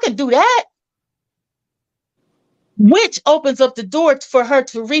think I could do that. Which opens up the door for her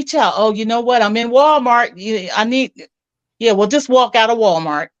to reach out. Oh, you know what? I'm in Walmart. Well, just walk out of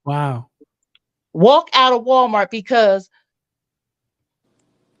Walmart. Wow. Walk out of Walmart, because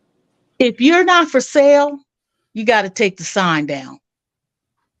if you're not for sale, you got to take the sign down.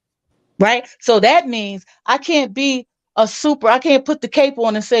 Right. So that means I can't be I can't put the cape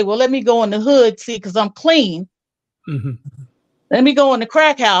on and say, well, let me go in the hood, see, because I'm clean. Let me go in the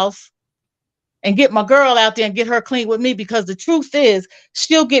crack house and get my girl out there and get her clean with me, because the truth is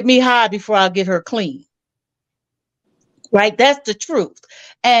she'll get me high before I get her clean. Right. That's the truth.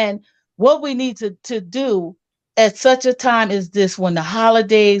 And what we need to do at such a time as this, when the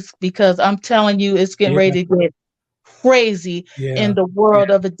holidays, because I'm telling you, it's getting ready to get crazy in the world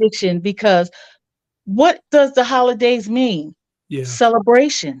of addiction, because what does the holidays mean?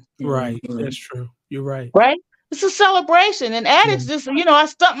 Celebration. Right. That's true. You're right. Right. It's a celebration. And addicts just, I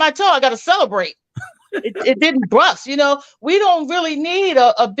stumped my toe. I got to celebrate. It didn't bust. We don't really need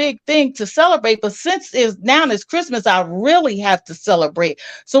a big thing to celebrate. But since it's Christmas, I really have to celebrate.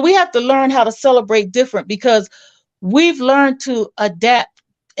 So we have to learn how to celebrate different, because we've learned to adapt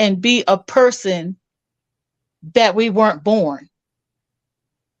and be a person that we weren't born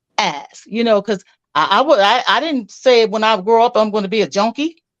as, because I didn't say when I grow up I'm going to be a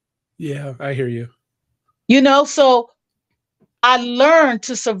junkie. Yeah, I hear you. So I learned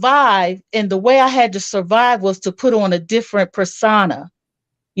to survive, and the way I had to survive was to put on a different persona.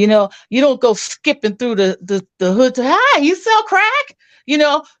 You don't go skipping through the hood to, hi, you sell crack?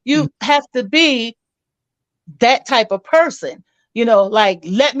 You have to be that type of person, like,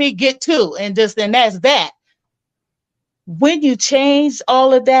 let me get to, and this and that's that. When you change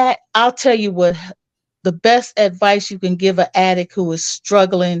all of that, I'll tell you what the best advice you can give an addict who is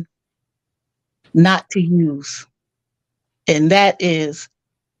struggling not to use. And that is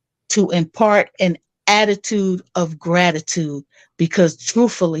to impart an attitude of gratitude, because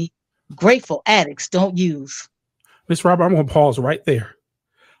truthfully, grateful addicts don't use. Miss Robert, I'm going to pause right there.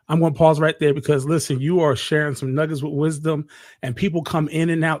 Because listen, you are sharing some nuggets with wisdom, and people come in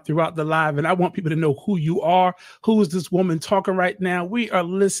and out throughout the live. And I want people to know who you are. Who is this woman talking right now? We are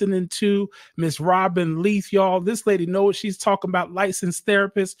listening to Miss Robin Leith, y'all. This lady knows what she's talking about. Licensed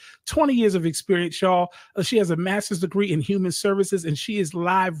therapist, 20 years of experience, y'all. She has a master's degree in human services, and she is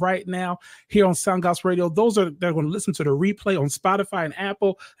live right now here on Sound Gospel Radio. They're going to listen to the replay on Spotify and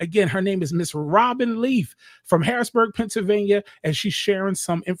Apple. Again, her name is Miss Robin Leith from Harrisburg, Pennsylvania, and she's sharing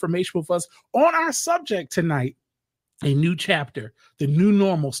some information with us on our subject tonight. A new chapter, the new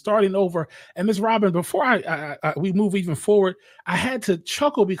normal, starting over. And Ms. Robin, before we move even forward, I had to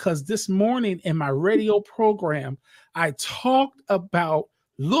chuckle because this morning in my radio program, I talked about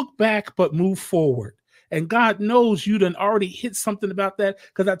look back but move forward. And God knows you done already hit something about that,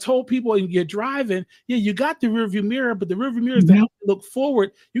 because I told people when you're driving, yeah, you got the rearview mirror, but the rearview mirror is to help you look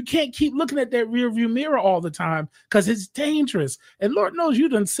forward. You can't keep looking at that rearview mirror all the time because it's dangerous. And Lord knows you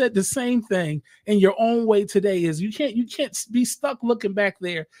done said the same thing in your own way today. Is you can't be stuck looking back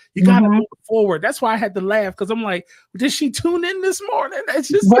there. You got to move forward. That's why I had to laugh, because I'm like, did she tune in this morning? That's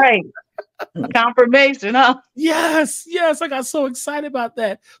just right. Confirmation, huh? Yes. I got so excited about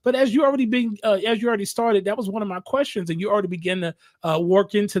that. But as you already started, that was one of my questions, and you already began to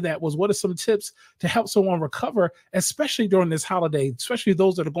work into that. Was what are some tips to help someone recover, especially during this holiday, especially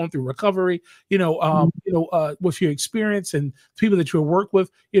those that are going through recovery? With your experience and people that you work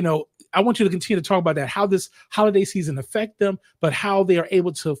with. I want you to continue to talk about that, how this holiday season affect them, but how they are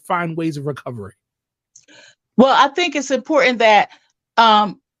able to find ways of recovery. Well, I think it's important that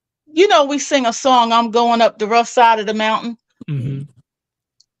we sing a song, I'm going up the rough side of the mountain. Mm-hmm.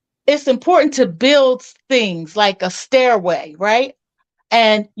 It's important to build things like a stairway, right?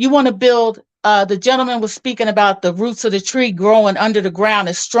 And you want to build, the gentleman was speaking about the roots of the tree growing under the ground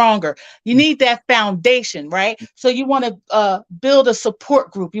is stronger. You need that foundation, right? So you want to build a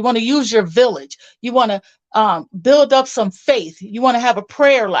support group. You want to use your village. You want to build up some faith. You want to have a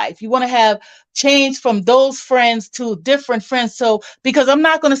prayer life. You want to have change from those friends to different friends. So, because I'm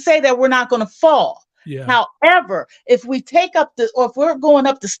not going to say that we're not going to fall. Yeah. However, if we if we're going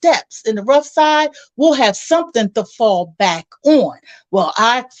up the steps in the rough side, we'll have something to fall back on. Well,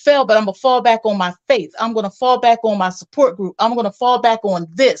 I fell, but I'm going to fall back on my faith. I'm going to fall back on my support group. I'm going to fall back on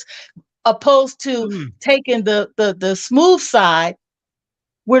this, opposed to taking the smooth side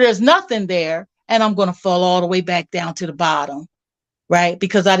where there's nothing there, and I'm going to fall all the way back down to the bottom, right?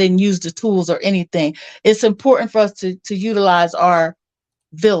 Because I didn't use the tools or anything. It's important for us to utilize our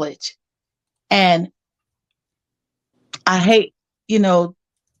village. And I hate, to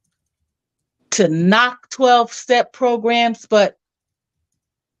knock 12-step programs, but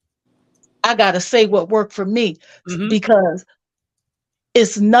I got to say what worked for me, because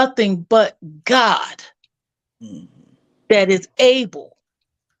it's nothing but God that is able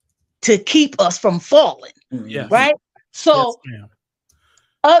to keep us from falling. Yes. Right? So yes,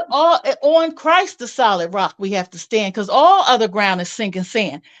 all on Christ, the solid rock, we have to stand, because all other ground is sinking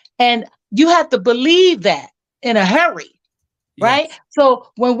sand. And you have to believe that in a hurry. Right? Yes. So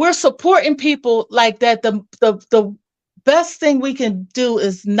when we're supporting people like that, the best thing we can do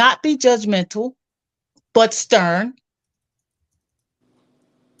is not be judgmental, but stern,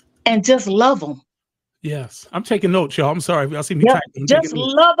 and just love them. Yes. I'm taking notes, y'all. I'm sorry if y'all see me typing. Just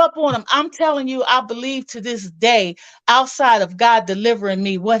love up on them. I'm telling you, I believe to this day, outside of God delivering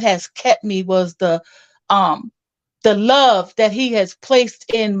me, what has kept me was the love that he has placed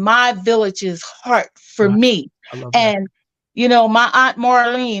in my village's heart for me. I love and that. My Aunt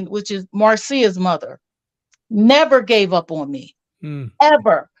Marlene, which is Marcia's mother, never gave up on me.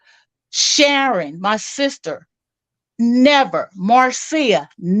 Ever. Sharon, my sister, never. Marcia,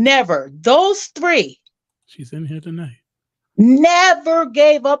 never. Those three. She's in here tonight. Never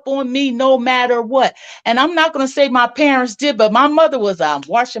gave up on me, no matter what. And I'm not going to say my parents did, but my mother was, I'm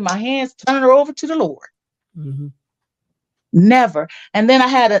washing my hands, turning her over to the Lord. Mm-hmm. Never. And then I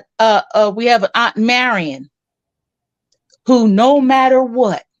had we have an Aunt Marion, who no matter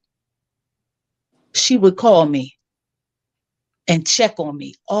what, she would call me and check on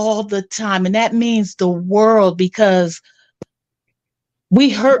me all the time. And that means the world, because we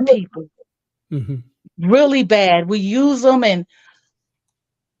hurt people really bad. We use them, and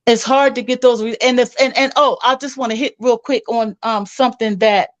it's hard to get those. I just want to hit real quick on something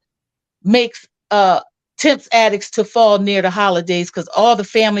that makes tempts addicts to fall near the holidays, because all the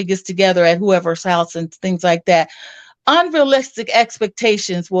family gets together at whoever's house and things like that. Unrealistic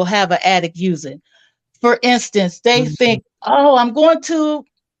expectations will have an addict using. For instance, they think, oh, I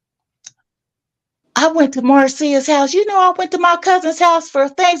went to Marcia's house. I went to my cousin's house for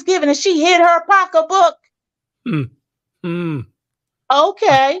Thanksgiving and she hid her pocketbook.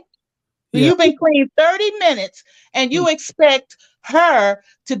 Okay. Yeah. You've been clean 30 minutes and you expect her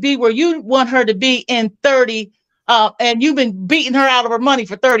to be where you want her to be in 30, and you've been beating her out of her money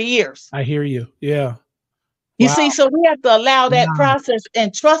for 30 years. I hear you. Yeah. You see, so we have to allow that process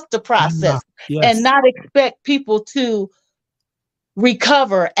and trust the process and not expect people to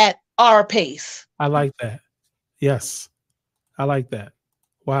recover at our pace. I like that. Yes. I like that.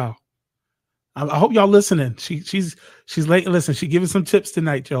 Wow. I hope y'all listening. She's late. Listen, she giving some tips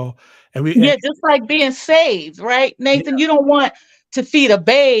tonight, y'all. And just like being saved, right, Nathan? Yeah. You don't want to feed a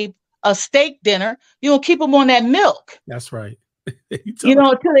babe a steak dinner. You don't keep them on that milk. That's right.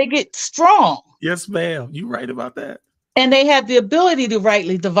 Until they get strong. Yes, ma'am. You right about that. And they have the ability to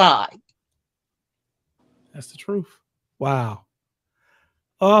rightly divide. That's the truth. Wow.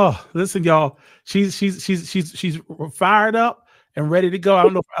 Oh, listen, y'all. She's fired up and ready to go. I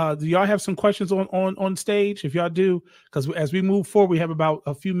don't know. Do y'all have some questions on stage? If y'all do, because as we move forward, we have about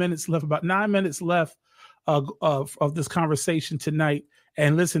a few minutes left, about 9 minutes left of this conversation tonight.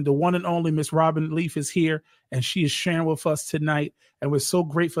 And listen, the one and only Miss Robin Leaf is here, and she is sharing with us tonight. And we're so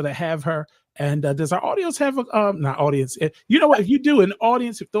grateful to have her. And does our audience have not audience? You know what? If you do an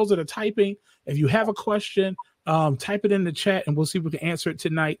audience, if those that are typing, if you have a question, type it in the chat, and we'll see if we can answer it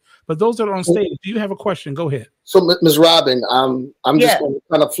tonight. But those that are on stage, do you have a question? Go ahead. So, Ms. Robin, I'm just going to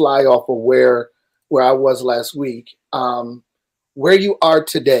kind of fly off of where I was last week. Where you are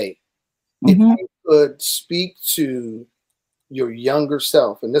today, if you could speak to your younger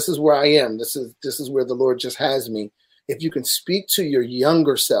self, and this is where I am. This is where the Lord just has me. If you can speak to your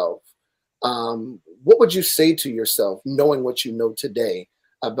younger self, what would you say to yourself, knowing what you know today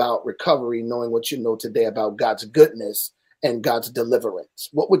about recovery, knowing what you know today about God's goodness and God's deliverance?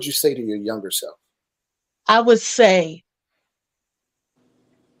 What would you say to your younger self? I would say,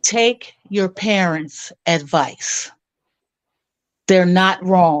 take your parents' advice. They're not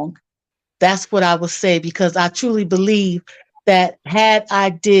wrong. That's what I would say, because I truly believe that had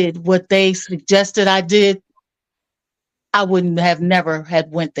I did what they suggested I did, I wouldn't have never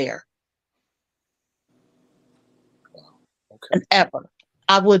had went there. Okay. And ever.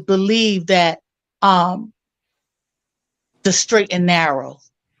 I would believe that the straight and narrow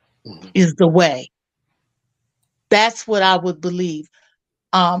is the way. That's what I would believe.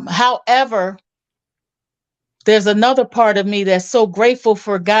 However, there's another part of me that's so grateful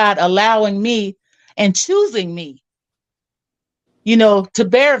for God allowing me and choosing me, to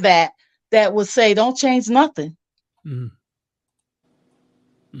bear that would say, don't change nothing. Mm-hmm.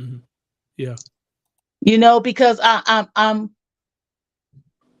 Mm-hmm. Yeah. Because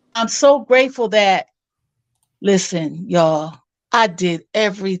I'm so grateful that, listen, y'all, I did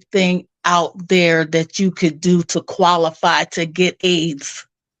everything out there that you could do to qualify to get AIDS.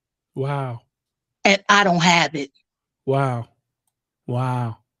 Wow. And I don't have it. Wow.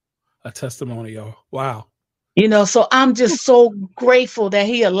 Wow. A testimony, y'all. Wow. So I'm just so grateful that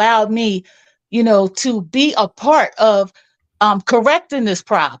he allowed me, to be a part of correcting this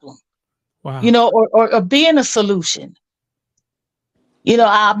problem. Wow. Or being a solution.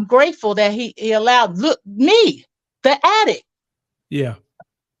 I'm grateful that he allowed me, the addict. Yeah.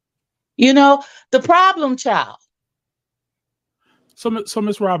 The problem child. So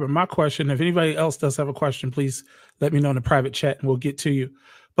Ms. Robin, my question, if anybody else does have a question, please let me know in the private chat and we'll get to you.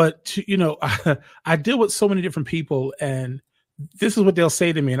 But, I deal with so many different people, and this is what they'll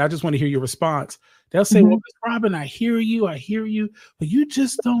say to me, and I just want to hear your response. They'll say, well, Ms. Robin, I hear you, but you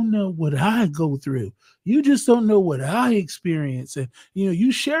just don't know what I go through. You just don't know what I experience. And,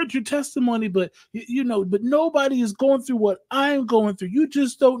 you shared your testimony, but, but nobody is going through what I'm going through. You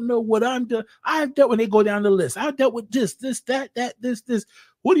just don't know what I'm doing. I've dealt, when they go down the list, I've dealt with this, that, this.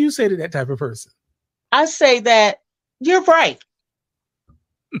 What do you say to that type of person? I say that you're right.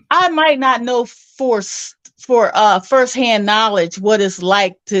 I might not know for firsthand knowledge what it's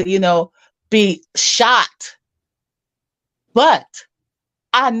like to, be shot, but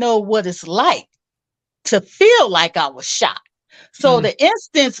I know what it's like to feel like I was shot. So the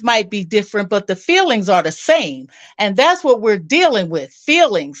instance might be different, but the feelings are the same. And that's what we're dealing with,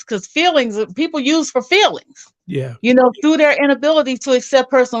 feelings, because feelings people use for feelings. Yeah. Through their inability to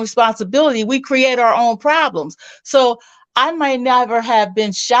accept personal responsibility, we create our own problems. So I might never have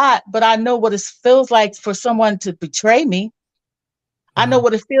been shot, but I know what it feels like for someone to betray me. I know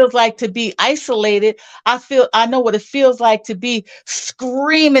what it feels like to be isolated. I know what it feels like to be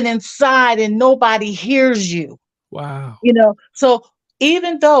screaming inside and nobody hears you. Wow. So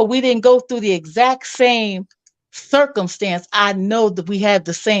even though we didn't go through the exact same circumstance, I know that we have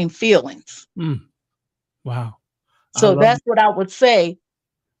the same feelings. Wow. So that's what I would say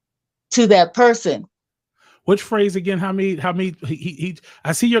to that person. Which phrase again? Hamid,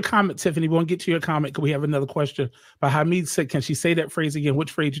 I see your comment, Tiffany. We won't get to your comment because we have another question. But Hamid said, can she say that phrase again?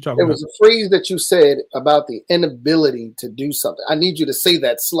 Which phrase you talking about? It was a phrase that you said about the inability to do something. I need you to say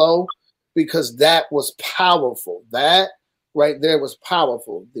that slow, because that was powerful. That right there was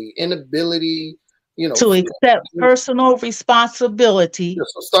powerful. The inability, to accept personal responsibility.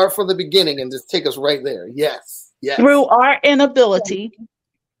 So start from the beginning and just take us right there. Yes. Through our inability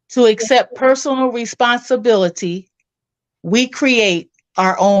to accept personal responsibility, we create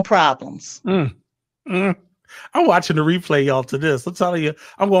our own problems. I'm watching the replay, y'all, to this. I'm telling you,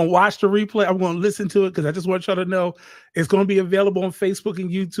 I'm going to watch the replay. I'm going to listen to it because I just want y'all to know it's going to be available on Facebook and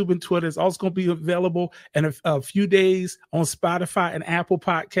YouTube and Twitter. It's also going to be available in a few days on Spotify and Apple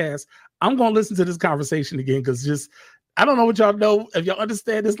Podcasts. I'm going to listen to this conversation again because I don't know what y'all know. If y'all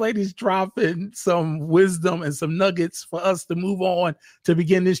understand, this lady's dropping some wisdom and some nuggets for us to move on to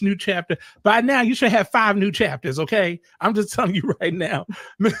begin this new chapter. By now, you should have 5 new chapters, okay? I'm just telling you right now.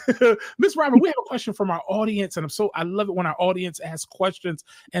 Miss Robin, we have a question from our audience, and I love it when our audience asks questions.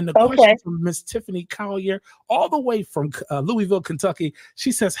 And the question from Miss Tiffany Collier, all the way from Louisville, Kentucky,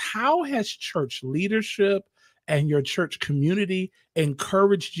 she says, how has church leadership and your church community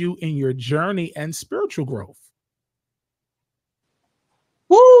encouraged you in your journey and spiritual growth?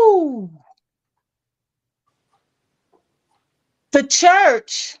 Woo! The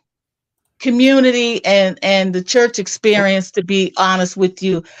church community and the church experience, to be honest with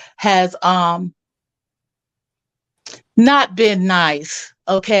you, has not been nice.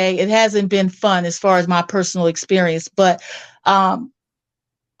 Okay, it hasn't been fun as far as my personal experience, but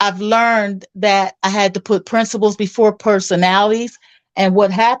I've learned that I had to put principles before personalities. And what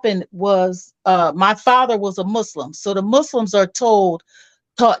happened was my father was a Muslim, so the Muslims are taught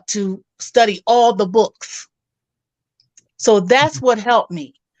to study all the books. So that's what helped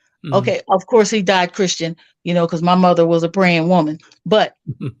me. Mm-hmm. Okay, of course he died Christian, because my mother was a praying woman. But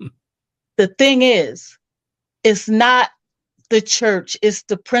the thing is, it's not the church, it's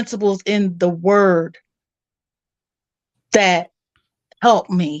the principles in the word that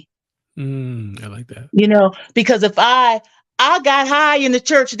helped me. I like that. Because if I got high in the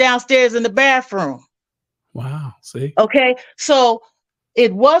church downstairs in the bathroom. Wow, see? Okay, so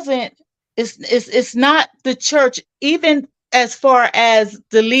it's not the church, even as far as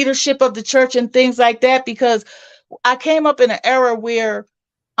the leadership of the church and things like that, because I came up in an era where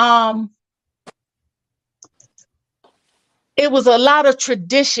it was a lot of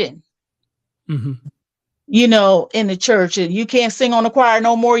tradition, in the church. And you can't sing on the choir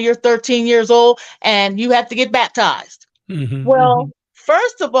no more. You're 13 years old and you have to get baptized.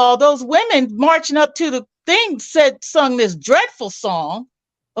 First of all, those women marching up to the thing sung this dreadful song,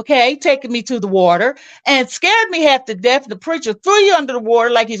 okay, taking me to the water, and scared me half to death. The preacher threw you under the water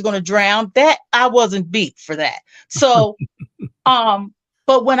like he's going to drown. That I wasn't beat for that. So,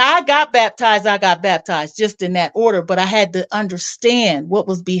 but when I got baptized just in that order, but I had to understand what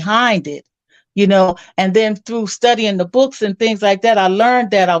was behind it, and then through studying the books and things like that, I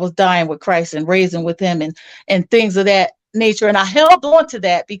learned that I was dying with Christ and raising with him and things of that nature. And I held on to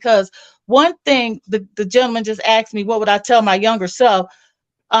that because one thing the gentleman just asked me, what would I tell my younger self?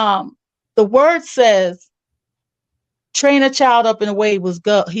 The word says, train a child up in a way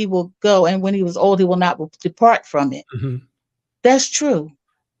he will go, and when he was old, he will not depart from it. That's true.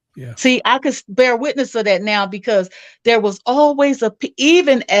 Yeah. See, I could bear witness of that now because there was always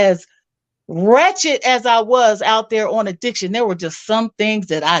even as wretched as I was out there on addiction, there were just some things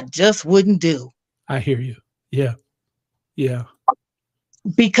that I just wouldn't do. I hear you. Yeah. Yeah.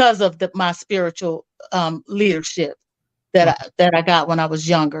 Because of my spiritual leadership that I got when I was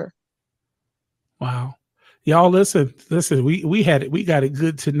younger. Wow. Y'all listen, we got it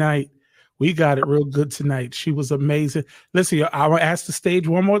good tonight. We got it real good tonight. She was amazing. Listen, I will ask the stage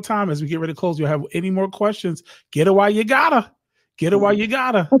one more time as we get ready to close. You'll have any more questions. Get her while you gotta.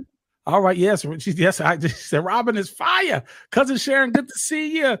 All right. Yes. Yes. I just said, Robin is fire. Cousin Sharon, good to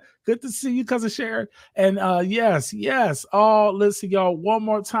see you. Good to see you, Cousin Sharon. And yes. Oh, listen, y'all. One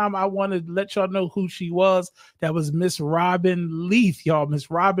more time, I want to let y'all know who she was. That was Miss Robin Leith, y'all.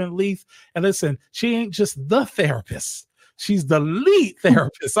 Miss Robin Leith. And listen, she ain't just the therapist. She's the lead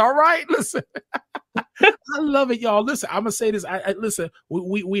therapist. All right. Listen. I love it, y'all. Listen, I'm gonna say this. Listen.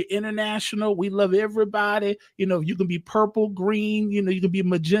 We're international. We love everybody. You can be purple, green. You can be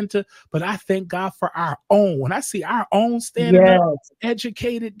magenta. But I thank God for our own. When I see our own standing up,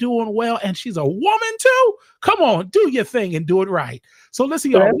 educated, doing well, and she's a woman too. Come on, do your thing and do it right. So listen,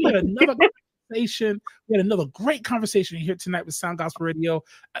 y'all. We had another conversation. We had another great conversation here tonight with Sound Gospel Radio.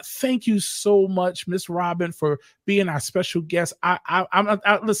 Thank you so much, Miss Robin, for being our special guest. I'm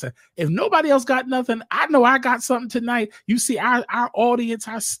listen. If nobody else got nothing, I know I got something tonight. You see, our audience,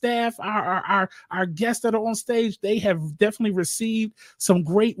 our staff, our guests that are on stage, they have definitely received some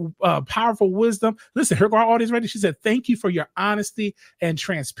great, powerful wisdom. Listen, here go our audience ready. She said, "Thank you for your honesty and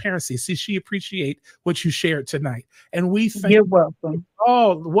transparency." See, she appreciate what you shared tonight, and we thank You're welcome.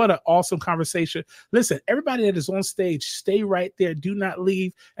 Oh, what an awesome conversation. Listen, everybody that is on stage, stay right there. Do not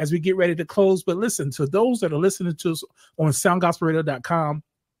leave as we get ready to close. But listen, to those that are listening to us on soundgospelradio.com,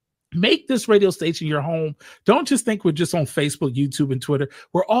 Make this radio station your home. Don't just think we're just on Facebook, YouTube, and Twitter.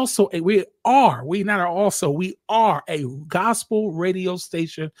 We are a gospel radio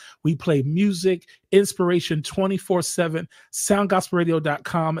station. We play music, inspiration 24/7.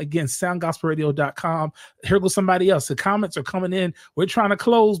 Soundgospelradio.com. Again, soundgospelradio.com. Here goes somebody else. The comments are coming in. We're trying to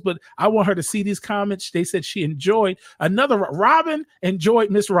close, but I want her to see these comments. They said she enjoyed another. Robin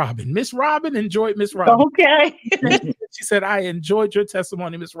enjoyed Miss Robin. Miss Robin enjoyed Miss Robin. Okay. She said, I enjoyed your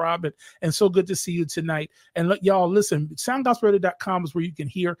testimony, Miss Robin, and so good to see you tonight. And look, y'all, listen, soundgospelradio.com is where you can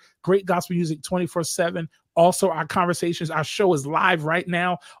hear great gospel music 24/7. Also, our conversations, our show is live right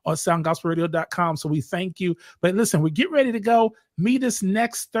now on soundgospelradio.com. So we thank you. But listen, we get ready to go. Meet us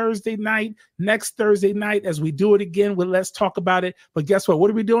next Thursday night as we do it again with Let's Talk About It. But guess what?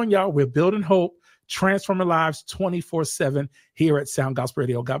 What are we doing, y'all? We're building hope, transforming lives 24/7 here at Sound Gospel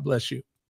Radio. God bless you.